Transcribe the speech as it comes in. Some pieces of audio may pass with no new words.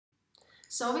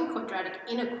Solving quadratic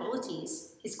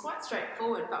inequalities is quite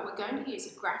straightforward, but we're going to use a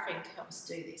graphing to help us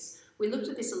do this. We looked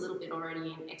at this a little bit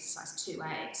already in exercise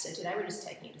 2a, so today we're just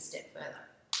taking it a step further.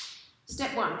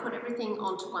 Step 1, put everything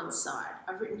onto one side.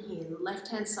 I've written here the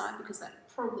left-hand side because that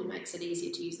probably makes it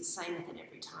easier to use the same method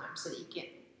every time so that you get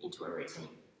into a routine.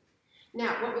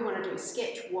 Now, what we want to do is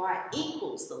sketch y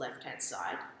equals the left-hand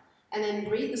side and then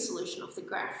read the solution off the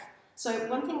graph. So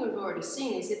one thing we've already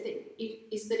seen is that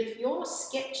if you're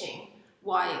sketching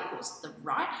y equals the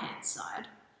right-hand side,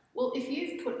 well, if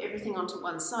you've put everything onto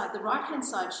one side, the right-hand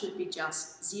side should be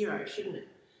just 0, shouldn't it?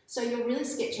 So you're really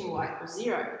sketching y equals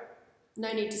 0.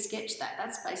 No need to sketch that.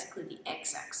 That's basically the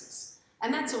x-axis.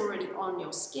 And that's already on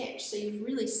your sketch. So you've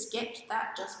really sketched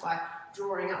that just by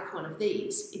drawing up one of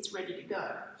these. It's ready to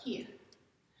go here.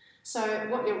 So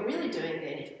what you're really doing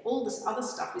then, if all this other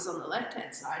stuff is on the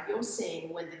left-hand side, you're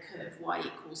seeing when the curve y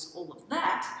equals all of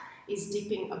that is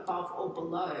dipping above or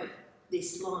below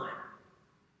this line.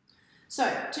 So,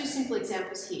 two simple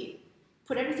examples here.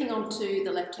 Put everything onto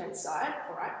the left-hand side.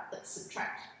 All right, let's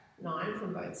subtract 9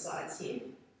 from both sides here.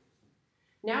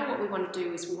 Now what we want to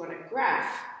do is we want to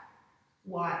graph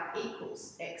y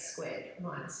equals x squared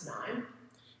minus 9.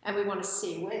 And we want to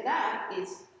see where that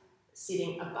is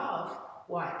sitting above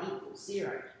y equals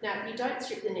 0. Now, you don't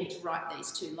strictly need to write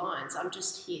these two lines. I'm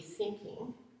just here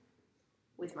thinking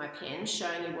with my pen,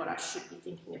 showing you what I should be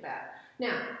thinking about.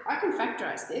 Now, I can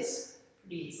factorise this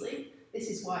pretty easily.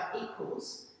 This is y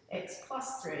equals x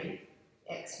plus 3,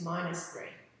 x minus 3.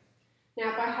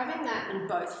 Now, by having that in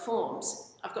both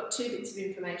forms, I've got two bits of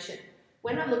information.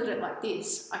 When I look at it like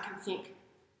this, I can think,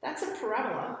 that's a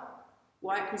parabola,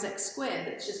 y equals x squared,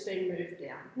 that's just been moved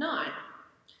down 9.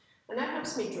 And that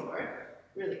helps me draw it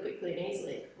really quickly and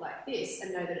easily like this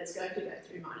and know that it's going to go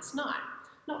through minus 9.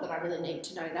 Not that I really need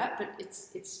to know that, but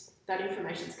it's that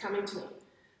information's coming to me.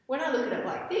 When I look at it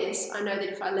like this, I know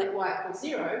that if I let y equal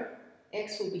 0,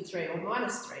 x will be 3 or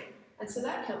minus 3. And so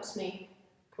that helps me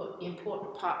put the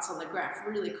important parts on the graph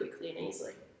really quickly and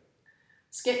easily.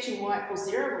 Sketching y equals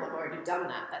 0, well, I've already done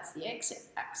that. That's the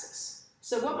x-axis.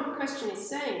 So what my question is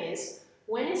saying is,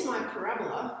 when is my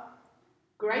parabola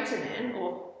greater than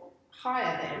or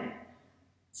higher than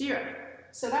 0?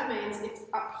 So that means it's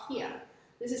up here.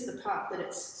 This is the part that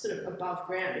it's sort of above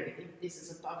ground. If you think this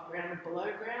is above ground or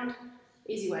below ground,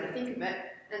 easy way to think of it.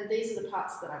 And these are the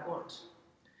parts that I want.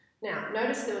 Now,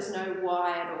 notice there was no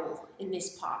y at all in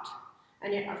this part.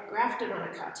 And yet I've graphed it on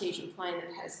a Cartesian plane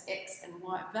that has x and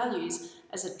y values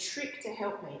as a trick to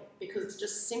help me, because it's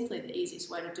just simply the easiest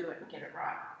way to do it and get it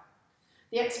right.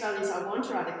 The x values I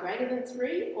want are either greater than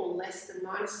 3 or less than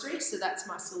minus 3, so that's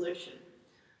my solution.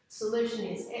 Solution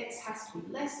is x has to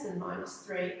be less than minus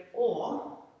 3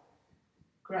 or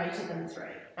greater than 3.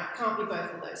 Now, it can't be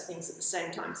both of those things at the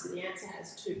same time, so the answer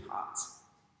has two parts.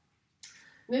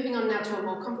 Moving on now to a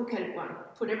more complicated one.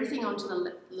 Put everything onto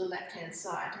the left-hand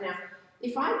side. Now,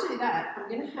 if I do that, I'm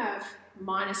going to have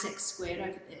minus x squared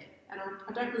over there, and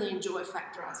I don't really enjoy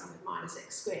factorising with minus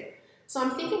x squared. So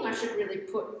I'm thinking I should really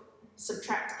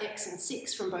subtract x and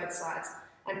 6 from both sides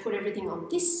and put everything on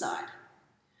this side.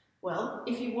 Well,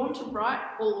 if you want to write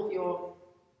all of your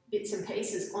bits and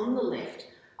pieces on the left,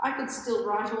 I could still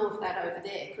write all of that over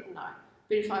there, couldn't I?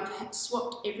 But if I've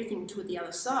swapped everything to the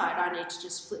other side, I need to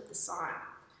just flip the sign.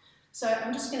 So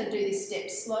I'm just going to do this step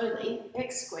slowly.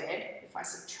 X squared, if I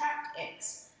subtract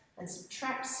x and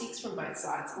subtract 6 from both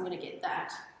sides, I'm going to get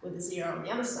that with a 0 on the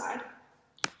other side.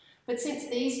 But since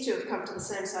these two have come to the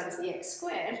same side as the x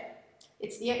squared,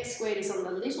 it's the x squared is on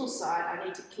the little side. I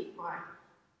need to keep my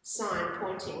sign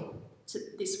pointing to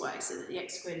this way so that the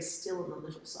x squared is still on the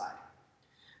little side.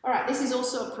 All right, this is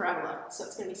also a parabola, so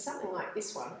it's going to be something like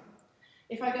this one.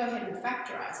 If I go ahead and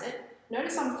factorise it,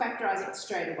 notice I'm factorising it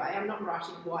straight away. I'm not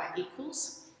writing y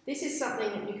equals. This is something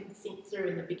that you can think through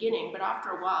in the beginning, but after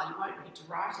a while you won't need to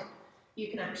write it. You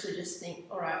can actually just think,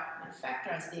 all right, I'm going to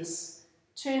factorise this.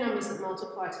 Two numbers that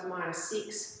multiply to minus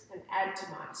 6 and add to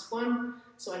minus 1.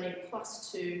 So I need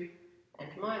plus 2 and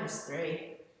minus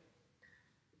 3.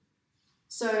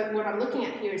 So what I'm looking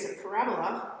at here is a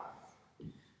parabola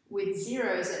with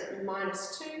zeros at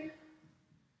minus 2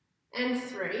 and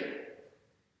 3.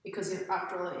 Because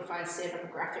after all, if I said I'm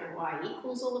graphing y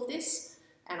equals all of this,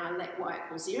 and I let y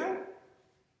equal 0,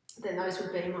 then those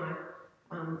would be my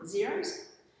zeros.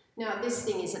 Now this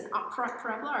thing is an upright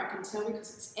parabola, I can tell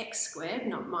because it's x squared,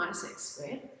 not minus x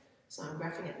squared. So I'm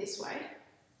graphing it this way.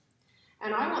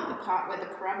 And I want the part where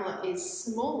the parabola is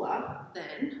smaller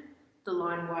than the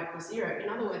line y equals 0. In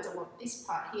other words, I want this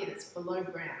part here that's below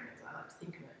ground, as I like to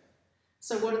think of it.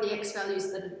 So what are the x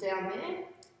values that are down there?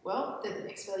 Well, they're the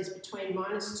x values between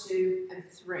minus 2 and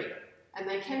 3. And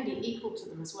they can be equal to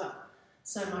them as well.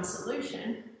 So my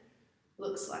solution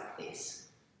looks like this.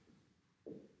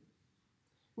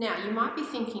 Now, you might be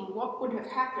thinking, what would have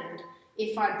happened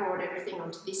if I brought everything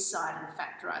onto this side and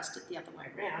factorised it the other way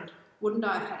around? Wouldn't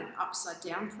I have had an upside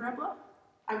down parabola?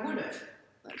 I would have.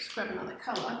 Let's grab another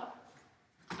colour.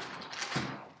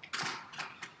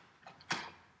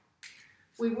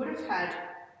 We would have had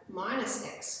minus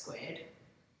x squared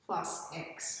plus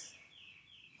x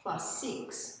plus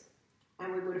 6,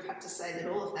 and we would have had to say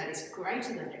that all of that is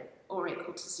greater than or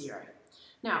equal to 0.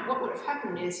 Now, what would have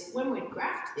happened is, when we'd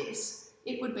graphed this,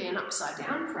 it would be an upside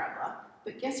down parabola,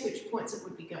 but guess which points it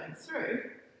would be going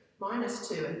through? Minus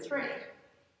 2 and 3.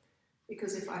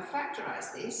 Because if I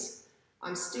factorise this,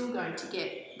 I'm still going to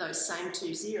get those same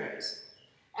two zeros.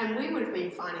 And we would have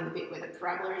been finding the bit where the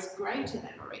parabola is greater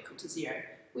than or equal to 0,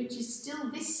 which is still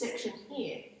this section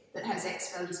here that has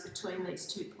x values between these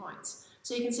 2 points.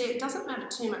 So you can see it doesn't matter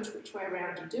too much which way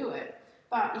around you do it,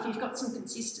 but if you've got some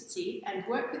consistency and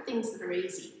work with things that are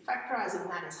easy, factorising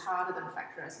that is harder than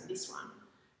factorising this one.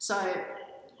 So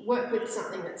work with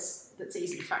something that's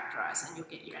easy to factorise and you'll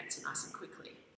get your answer nice and quickly.